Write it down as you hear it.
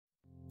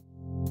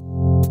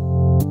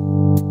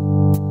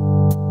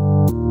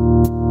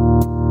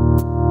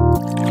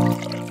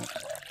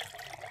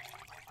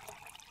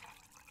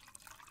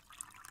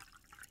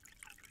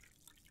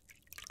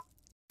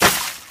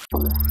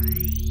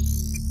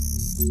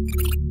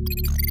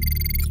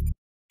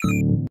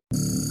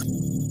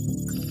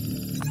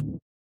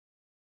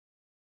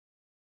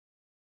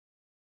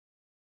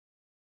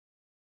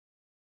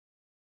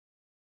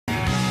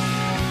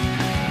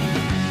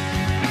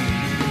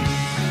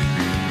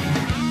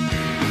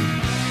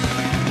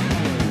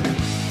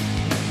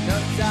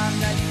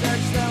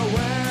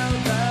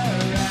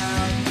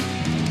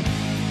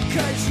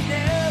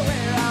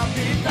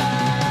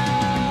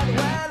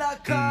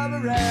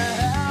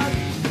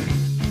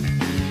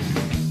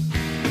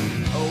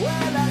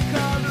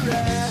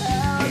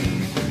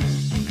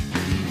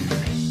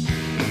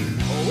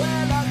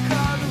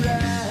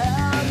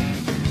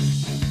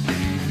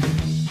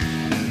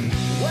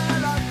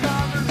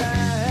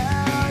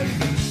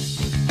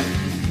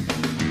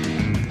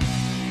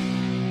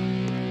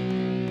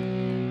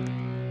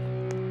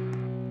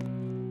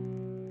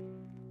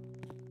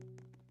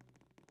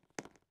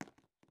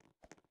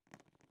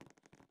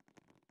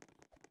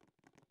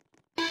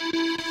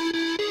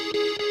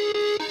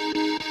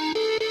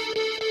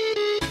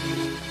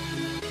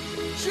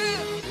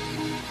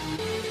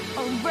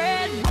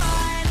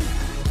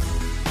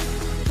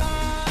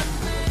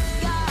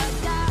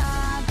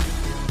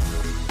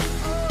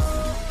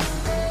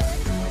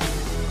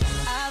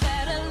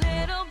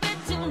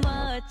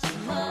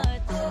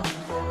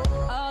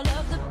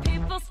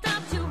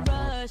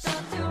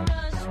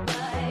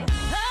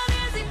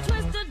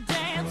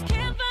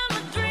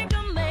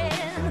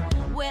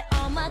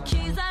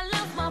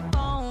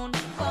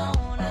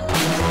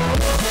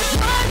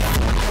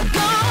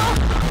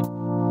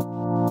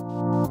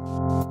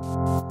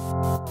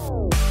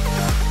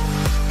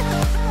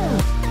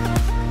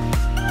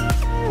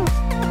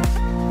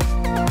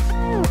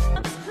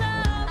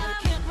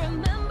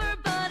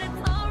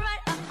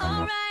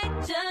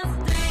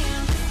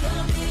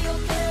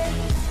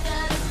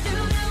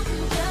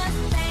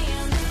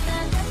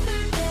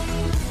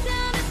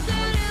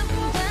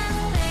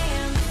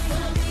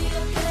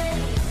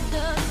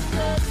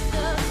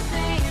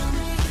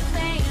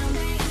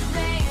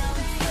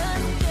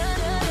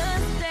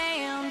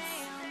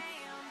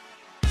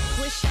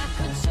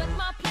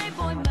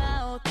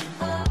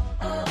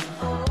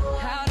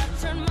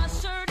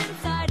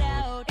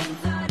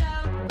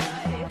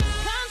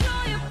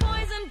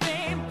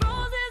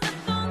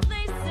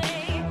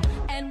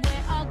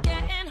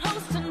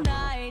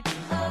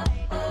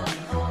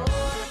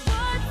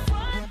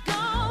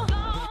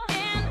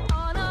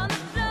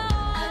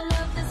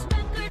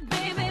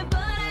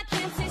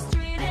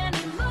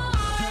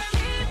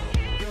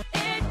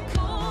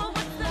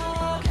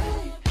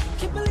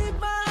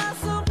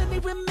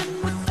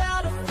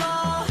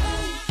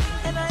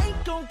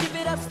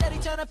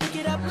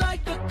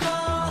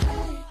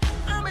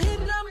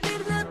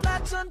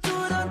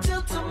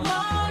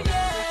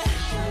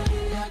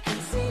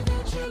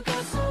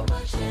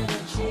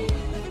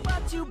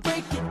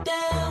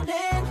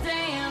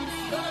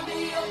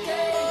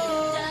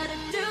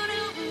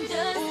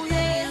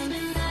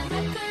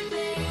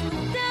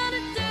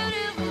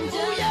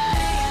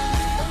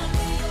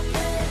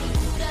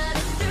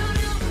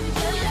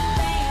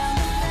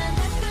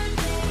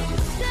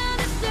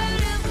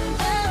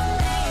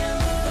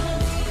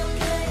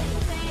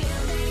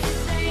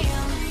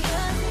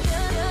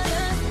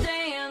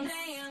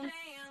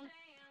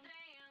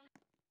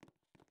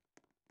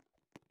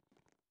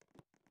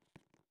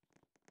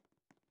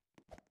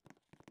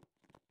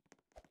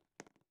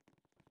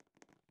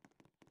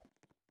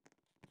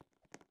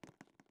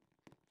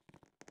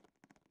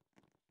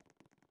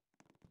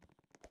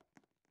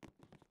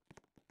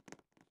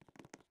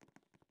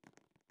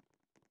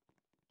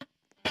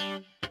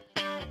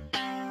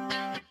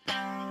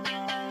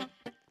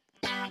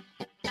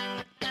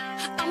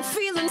I'm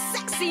feeling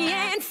sexy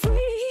and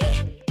free,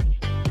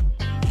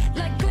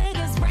 like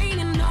glitter's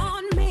raining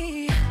on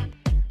me.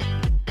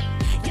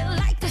 You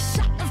like the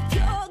shot of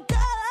pure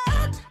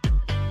gold.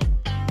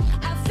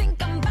 I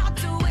think I'm about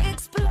to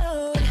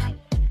explode.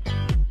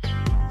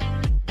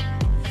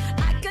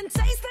 I can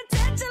taste the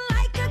tension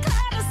like a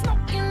cloud of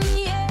smoke in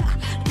the air.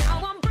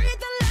 Now I'm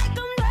breathing like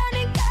I'm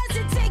running 'cause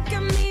you're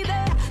taking me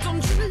there.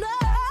 Don't you know?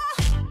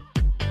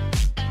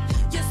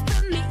 You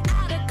spin me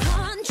out of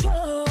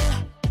control.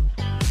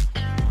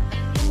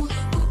 Ooh,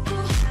 ooh,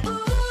 ooh, ooh.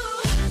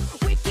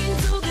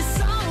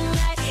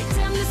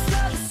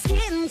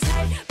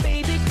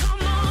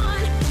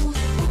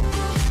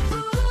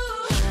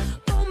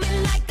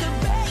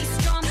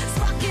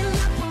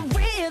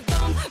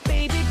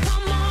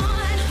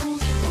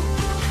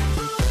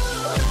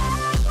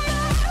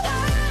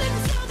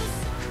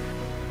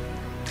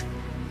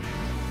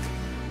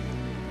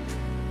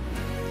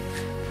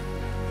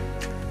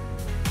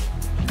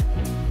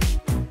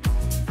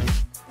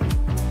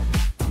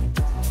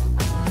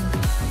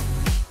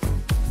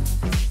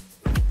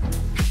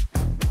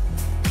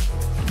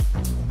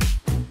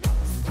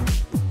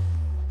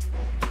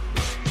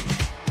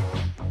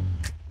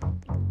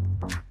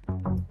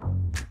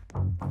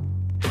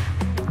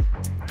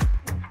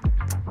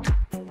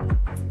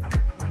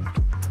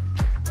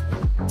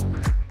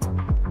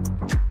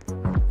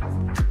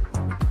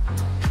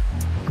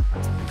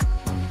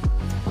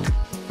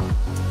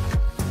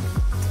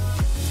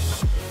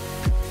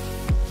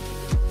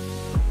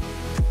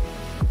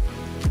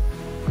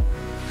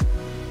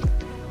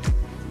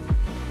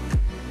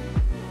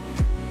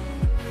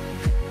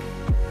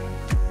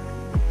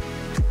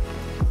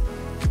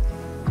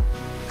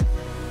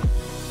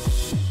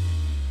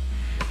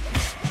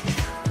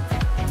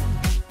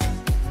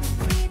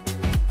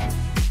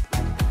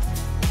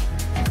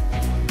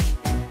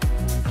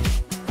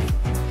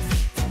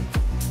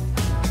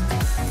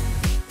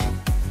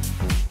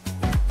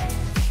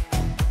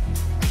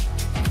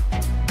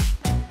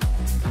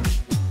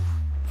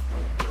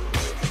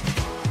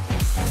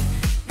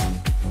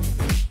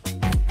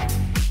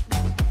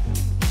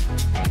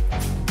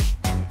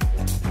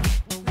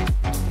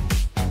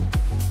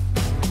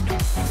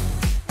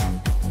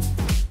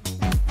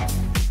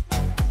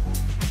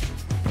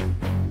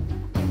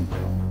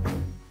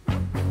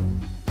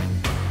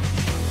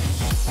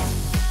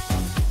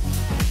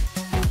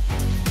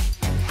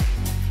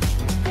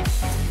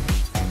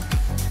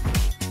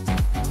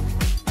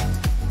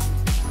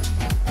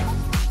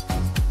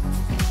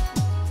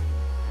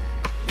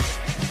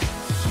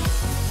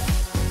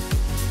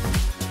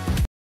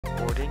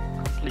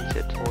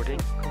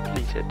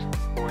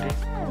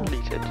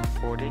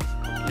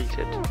 Boarding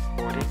completed.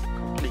 Boarding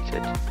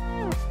completed.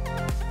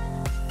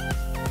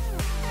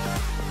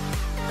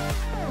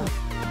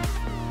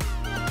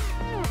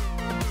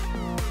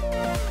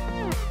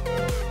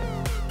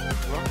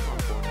 Welcome on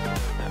board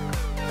Lemonde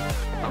Airlines.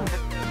 Our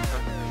captain is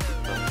turning the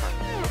seatbelt sign,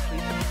 so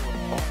please ensure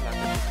all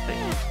luggage is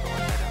safely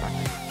stored either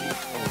under your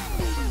seat or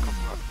in the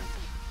compartments.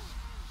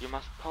 You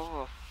must power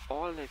off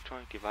all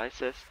electronic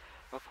devices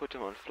or put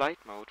them on flight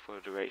mode for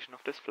the duration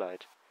of this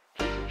flight.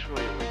 Please ensure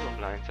your window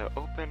blinds are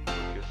open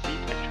with your seat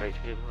and tray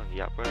table in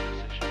the upright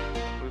position.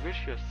 We wish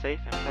you a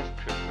safe and pleasant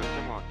trip with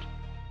Lemonde.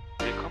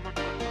 Willkommen an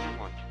Bord von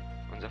Lemonde.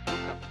 Unser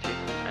Flugkapitän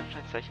hat das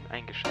Anschnallzeichen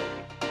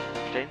eingeschaltet.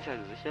 Stellen Sie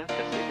also sicher,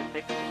 dass Ihr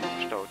Gepäck sicher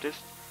verstaut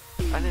ist,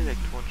 alle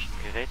elektronischen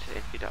Geräte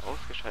entweder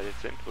ausgeschaltet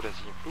sind oder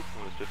sich im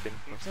Flugmodus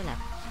befinden.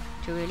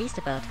 To release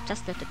the belt,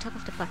 just lift the top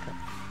of the buckle.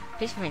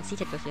 Please remain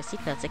seated with your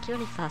seatbelt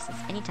securely fastened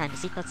anytime the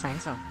seatbelt sign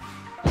is on.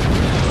 When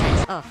the sign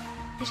is off,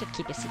 you should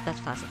keep your seatbelt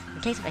fastened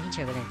in case of any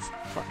turbulence.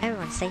 For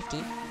everyone's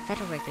safety,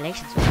 federal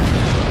regulations require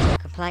you to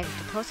comply with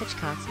the postage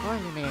cards or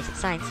illuminated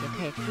signs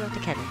located throughout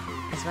the cabin,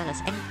 as well as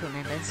any crew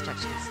member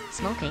instructions.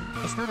 Smoking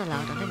is not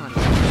allowed on Lemonde.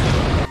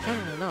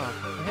 Federal law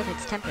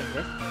prohibits tampering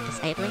with,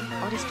 disabling,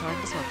 or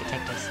destroying the smoke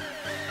detectors.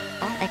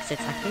 All exits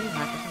are clearly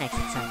marked with an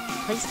exit sign.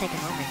 Please take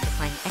a moment to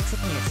find an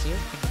exit nearest you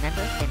and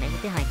remember they may be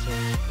behind you.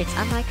 It's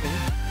unlikely,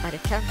 but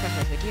if cabin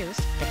pressure is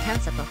reduced, the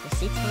cans above your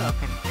seats will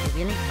open,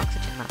 revealing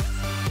oxygen masks.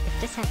 If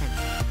this happens,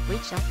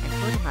 reach up and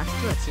pull the mask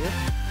towards you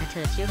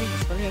until the tubing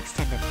is fully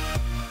extended.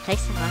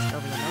 Place the mask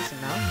over your nose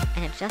and mouth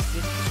and adjust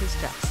using the two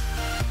straps.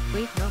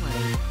 Breathe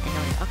normally and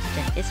know that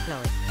oxygen is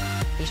flowing.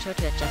 Be sure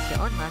to adjust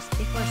your own mask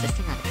before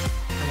assisting others.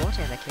 A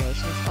water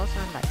evacuation is also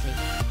unlikely,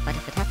 but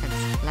if it happens,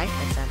 life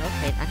vests are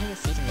located under your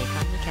seat in the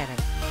economy cabin.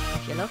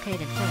 If you're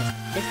located in first,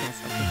 business,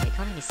 or premium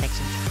economy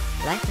sections,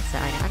 life vests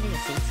are either under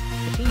your seats,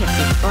 between your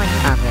seats, or in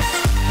your armrests.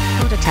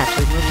 Pull the tab to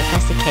remove the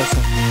plastic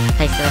casing.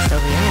 Place the rest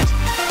over your head.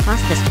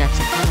 Fasten the straps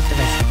in front of the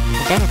vest,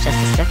 and then adjust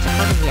the straps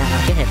accordingly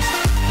around your hips.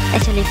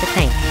 As you leave the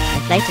plane,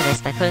 inflate the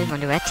vest by pulling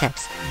on the red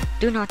tabs.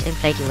 Do not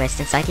inflate your vest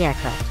inside the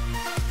aircraft.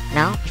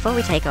 Now, before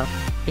we take off,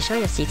 be sure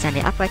your seats are in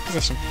the upright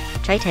position.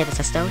 Tray tables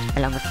are stowed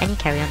along with any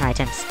carry-on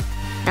items.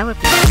 Now we're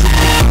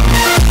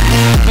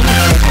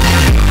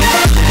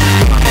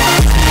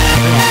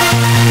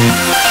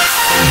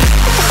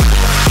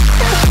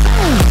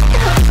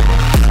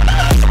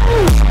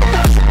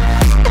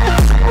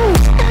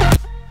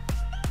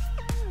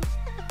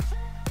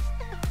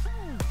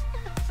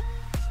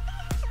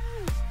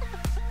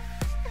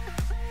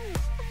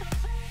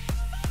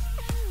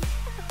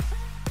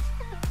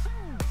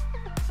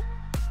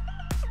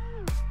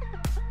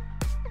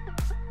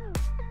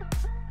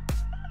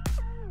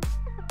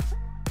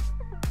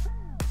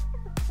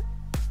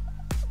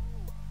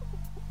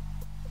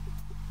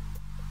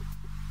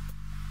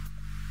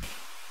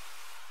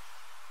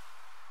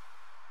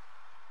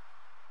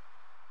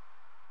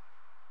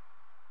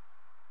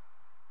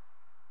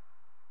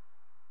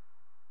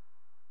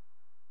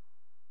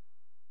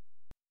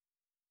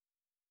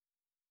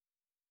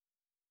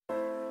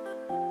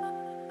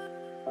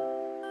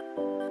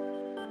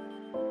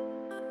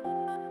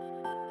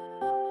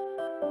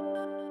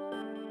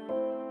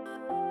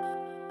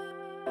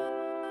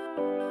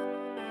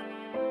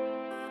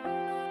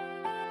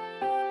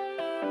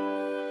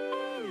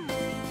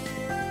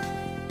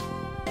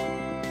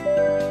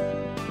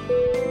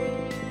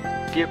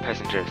Dear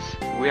passengers,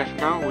 we have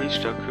now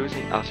reached our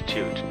cruising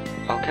altitude.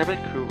 Our cabin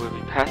crew will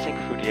be passing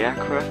through the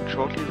aircraft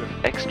shortly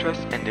with extras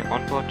and the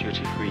onboard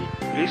duty-free.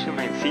 Please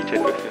remain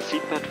seated with your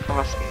seatbelt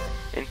fastened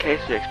in case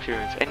we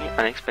experience any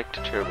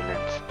unexpected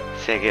turbulence.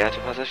 Sehr geehrte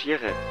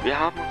Passagiere, wir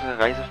haben unsere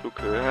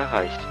Reiseflughöhe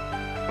erreicht.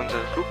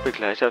 Unsere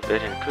Flugbegleiter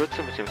werden in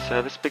Kürze mit dem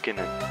Service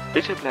beginnen.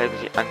 Bitte bleiben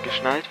Sie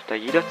angeschnallt, da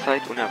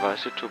jederzeit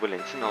unerwartete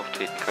Turbulenzen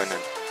auftreten können.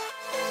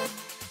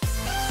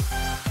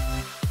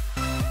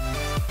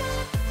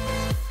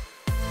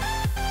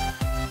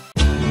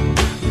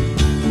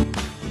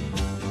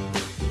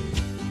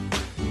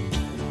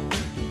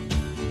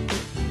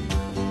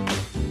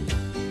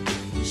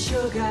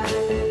 Sugar,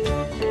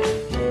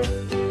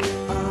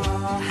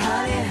 oh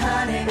honey,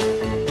 honey,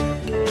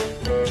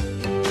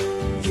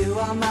 you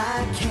are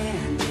my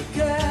candy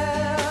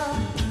girl,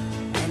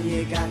 and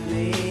you got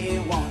me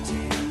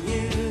wanting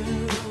you,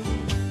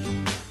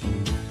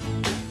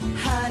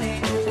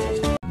 honey.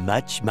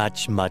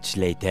 Much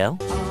later.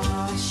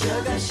 Oh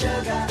sugar,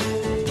 sugar,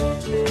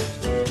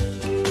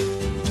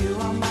 you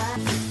are my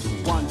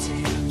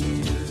wanting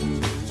you.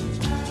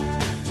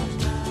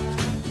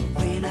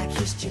 When I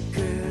kissed you,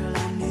 girl,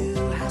 I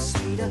knew how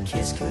sweet a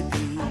kiss could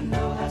be. I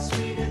know how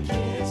sweet a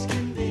kiss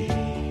can be.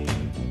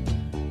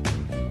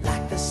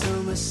 Like the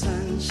summer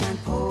sunshine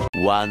pour.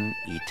 One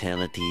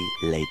eternity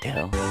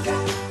later.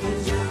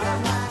 You are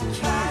my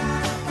candy.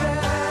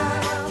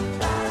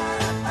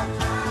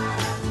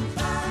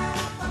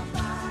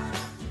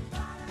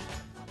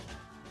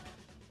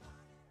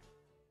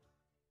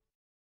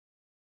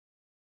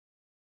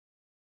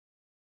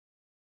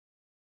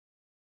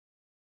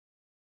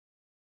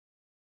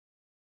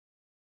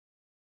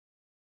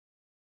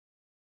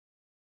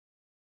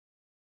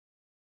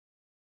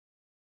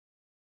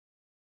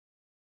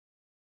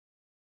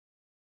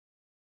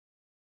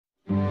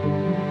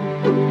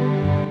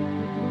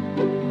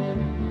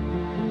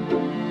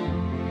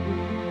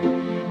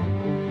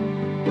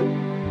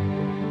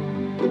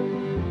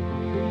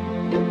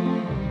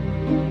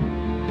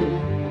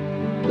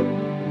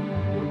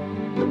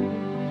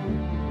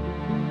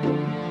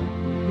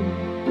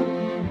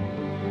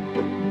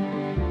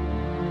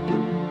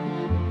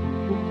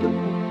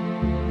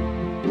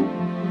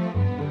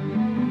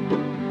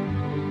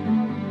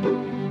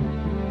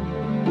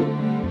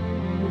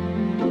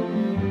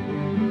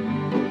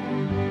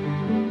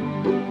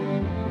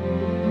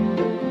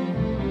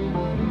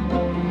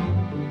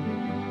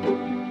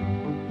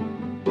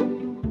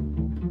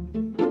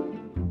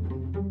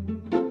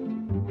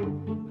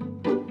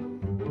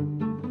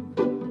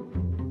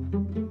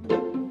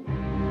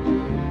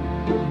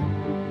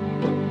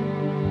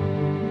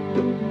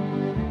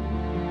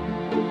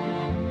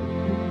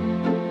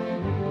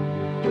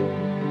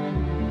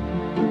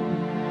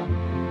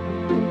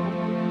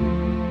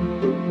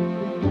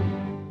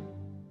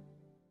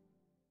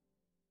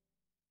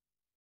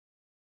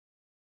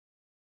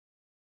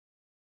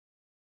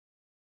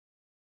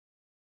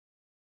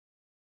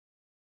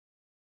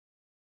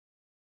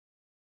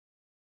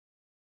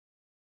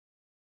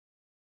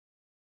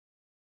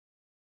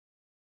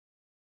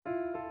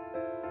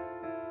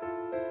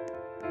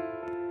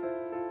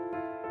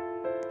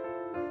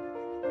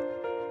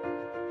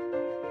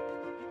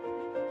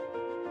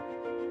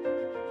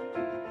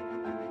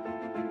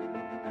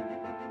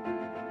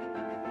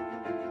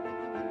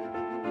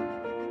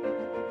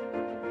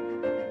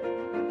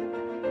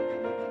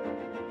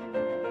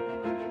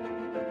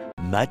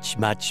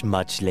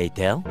 Much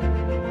later.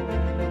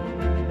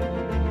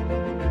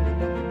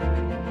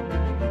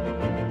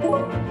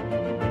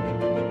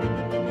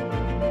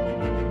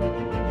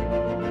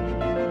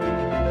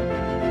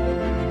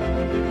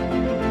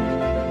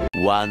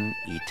 One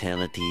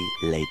eternity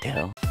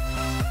later.